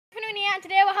and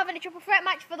today we're having a triple threat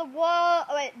match for the world,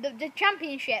 the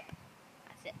championship.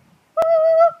 That's it. Woo!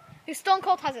 Who Stone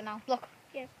Cold has it now? Look,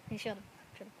 yeah, you show them.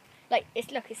 Like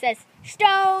look, it says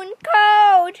Stone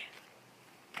Cold.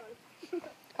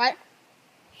 Right.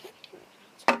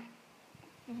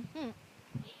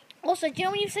 Also, do you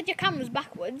know when you said your camera's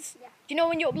backwards? Yeah. Do you know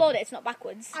when you upload it, it's not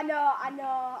backwards? I know.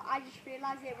 I just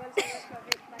realised it was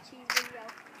my cheese video.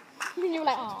 And you were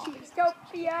like, oh.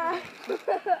 Cheesetopia.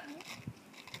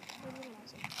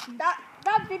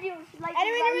 that video was like.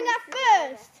 Anyway, doing that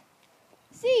first.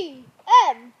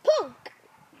 CM Punk.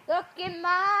 Look in my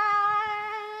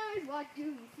eyes, what do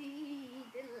you see?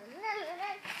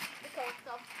 The cost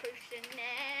of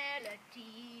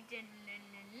personality.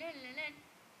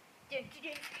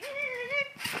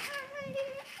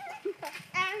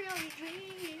 I'm only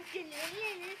dreaming.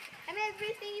 I'm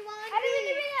everything you want. I didn't even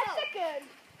give me a second.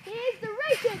 He's the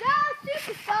Rated R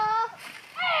Superstar.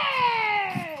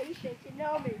 Hey! You should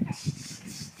know me.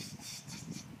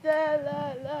 La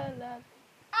la la la.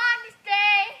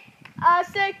 Honesty. I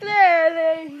say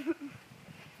clearly.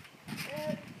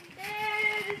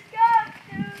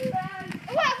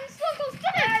 What happened to Stone Cold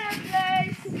Stunner?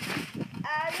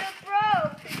 And a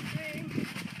broken dream.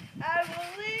 I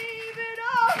will leave it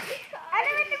all behind. And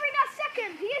in that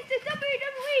second, he is the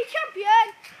WWE champion,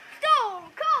 Stone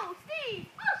Cold Steve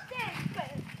Austin.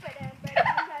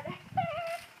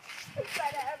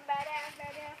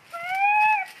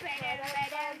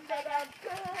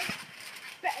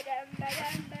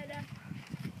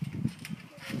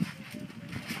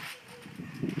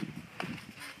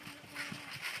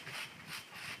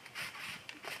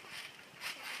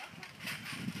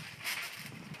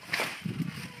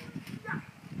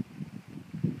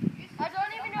 I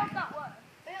don't even know if that works.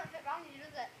 It don't fit round you,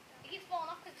 does it? It keeps falling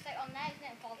off because it's like on there, isn't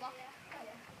it? It falls off.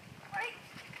 Right.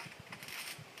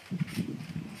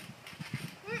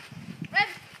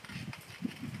 Ready?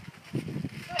 Do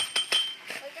it.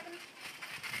 30 seconds.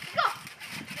 Go!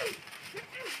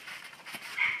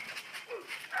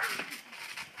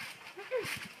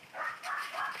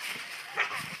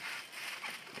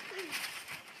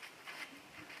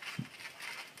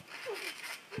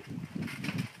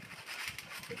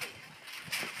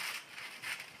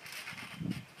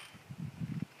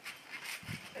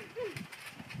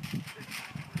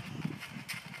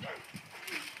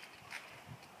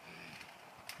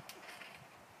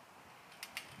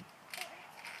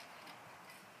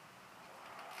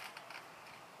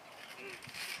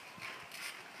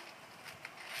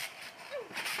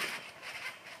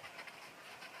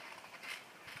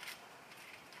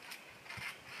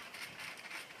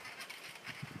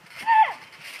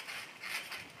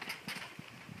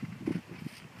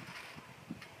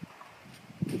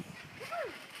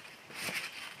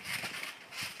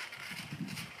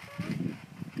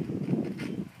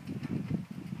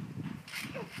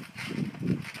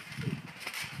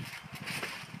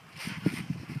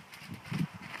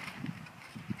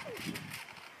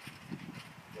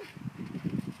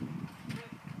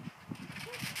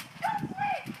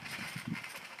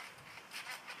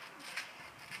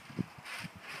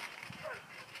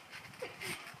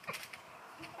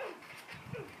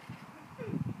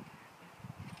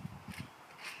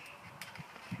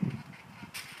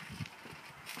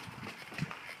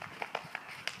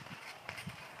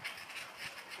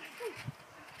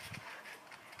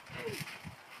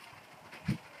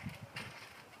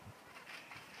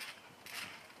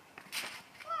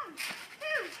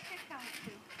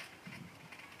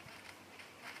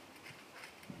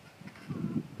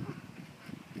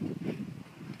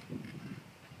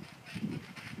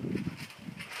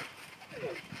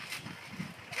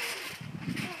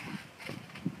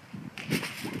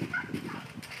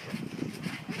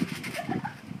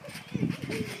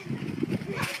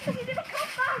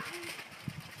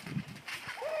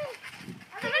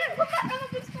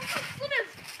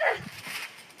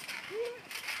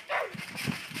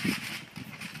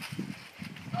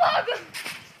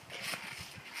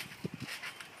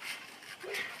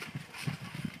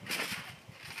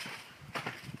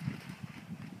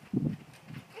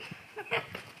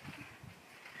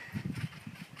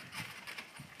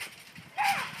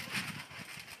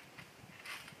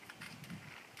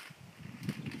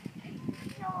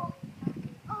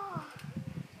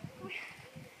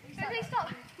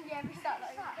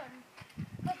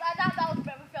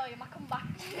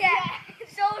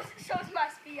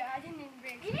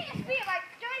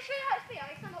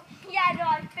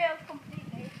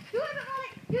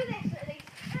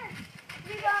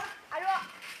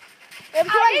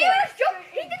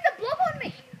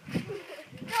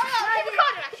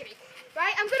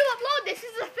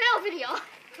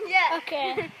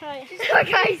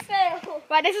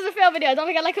 Right, this is a fail video. Don't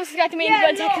forget to like and subscribe to me and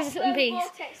Burn Texas and peace.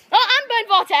 Vortex. Oh, and Burn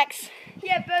Vortex.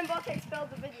 Yeah, Burn Vortex failed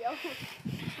the video.